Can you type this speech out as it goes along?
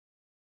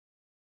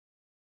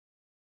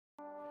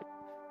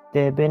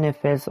The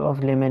benefits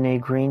of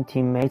lemonade green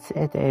tea makes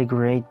it a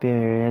great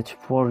beverage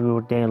for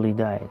your daily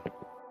diet.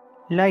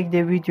 Like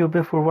the video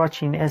before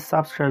watching and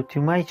subscribe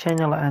to my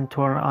channel and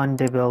turn on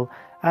the bell.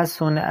 As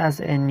soon as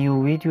a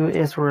new video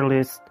is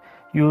released,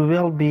 you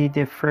will be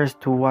the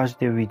first to watch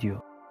the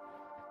video.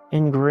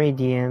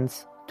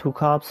 Ingredients: 2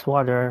 cups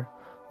water,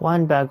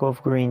 1 bag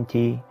of green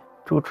tea,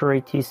 2-3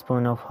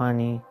 teaspoons of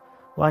honey,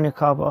 1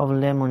 cup of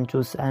lemon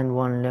juice and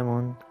 1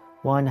 lemon,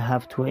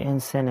 1/2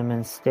 2-inch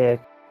cinnamon stick.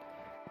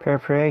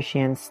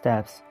 Preparation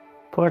steps: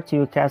 pour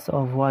 2 cups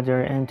of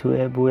water into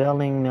a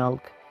boiling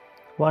milk.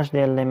 Wash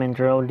the lemon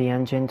thoroughly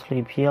and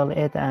gently peel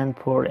it and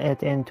pour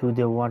it into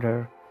the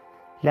water.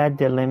 Let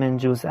the lemon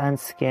juice and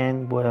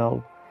skin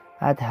boil.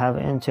 Add 1/2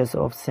 inch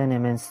of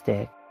cinnamon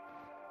stick.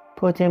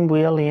 Put in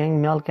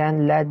boiling milk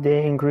and let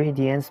the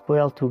ingredients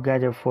boil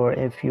together for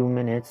a few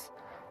minutes.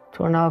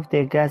 Turn off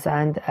the gas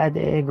and add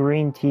a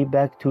green tea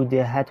back to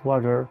the hot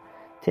water.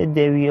 Take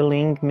the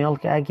boiling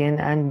milk again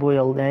and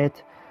boil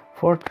it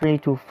for 3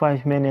 to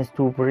 5 minutes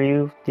to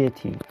brew the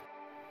tea.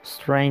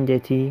 Strain the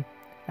tea.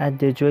 Add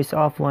the juice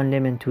of 1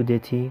 lemon to the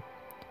tea.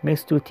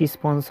 Mix 2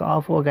 teaspoons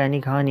of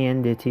organic honey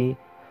in the tea.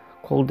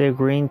 Cool the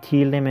green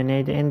tea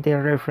lemonade in the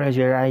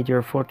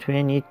refrigerator for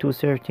 20 to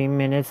 30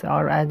 minutes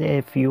or add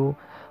a few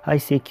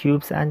ice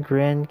cubes and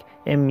drink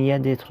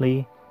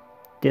immediately.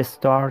 This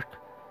dark,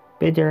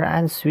 bitter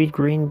and sweet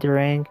green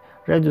drink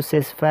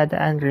reduces fat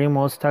and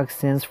removes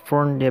toxins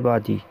from the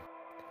body.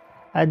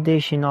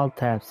 Additional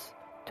tips: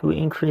 to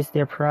increase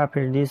the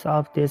properties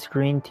of this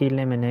green tea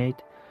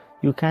lemonade,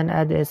 you can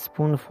add a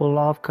spoonful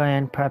of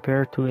cayenne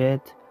pepper to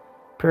it.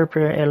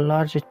 Prepare a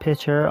large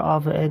pitcher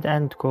of it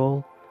and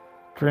cool.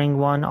 Drink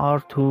 1 or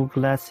 2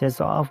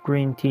 glasses of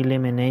green tea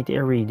lemonade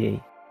every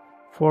day.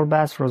 For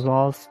best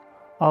results,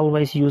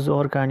 always use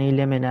organic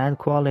lemon and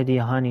quality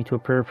honey to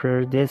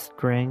prepare this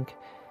drink.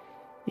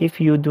 If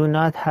you do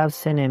not have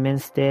cinnamon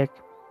stick,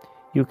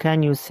 you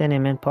can use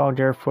cinnamon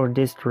powder for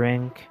this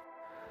drink.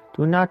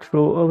 Do not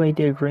throw away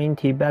the green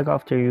tea bag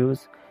after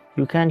use.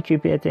 You can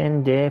keep it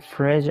in the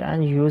fridge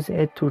and use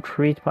it to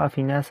treat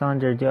puffiness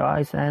under the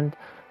eyes and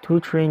to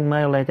treat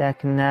mild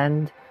acne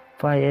and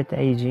fight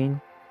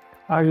aging.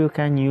 Or you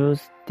can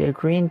use the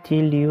green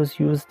tea leaves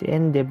used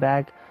in the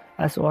bag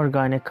as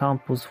organic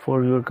compost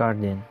for your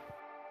garden.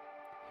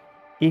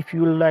 If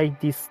you like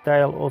this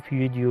style of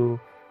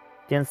video,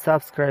 then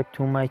subscribe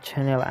to my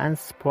channel and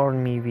support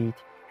me with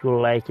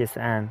your likes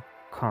and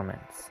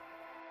comments.